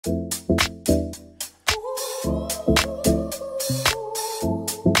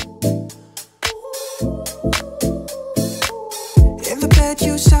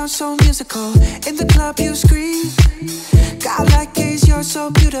help you scream. God like gaze, you're so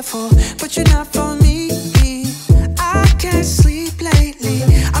beautiful, but you're not for me. I can't sleep lately,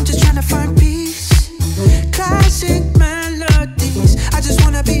 I'm just trying to find peace. Classic melodies, I just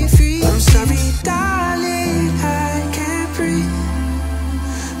wanna be free. I'm sorry, darling, I can't breathe.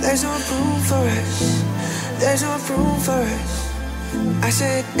 There's no room for us, there's no room for us. I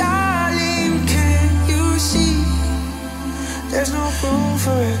said, darling, can you see? There's no room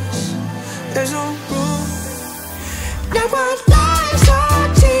for us, there's no room. Now our lives are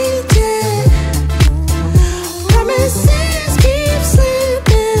changing, promises keep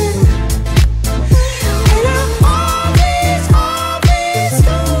slipping, and I always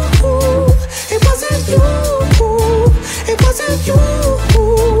knew it wasn't you, it wasn't you.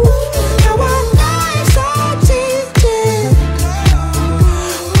 Now our lives are changing,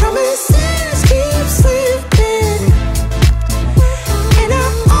 promises keep slipping, and I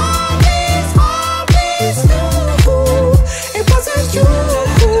always knew it wasn't you,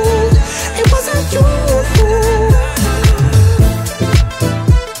 it wasn't you.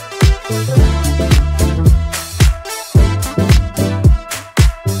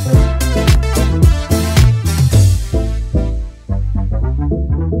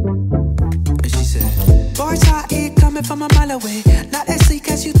 And she said, boys saw it coming from a mile away.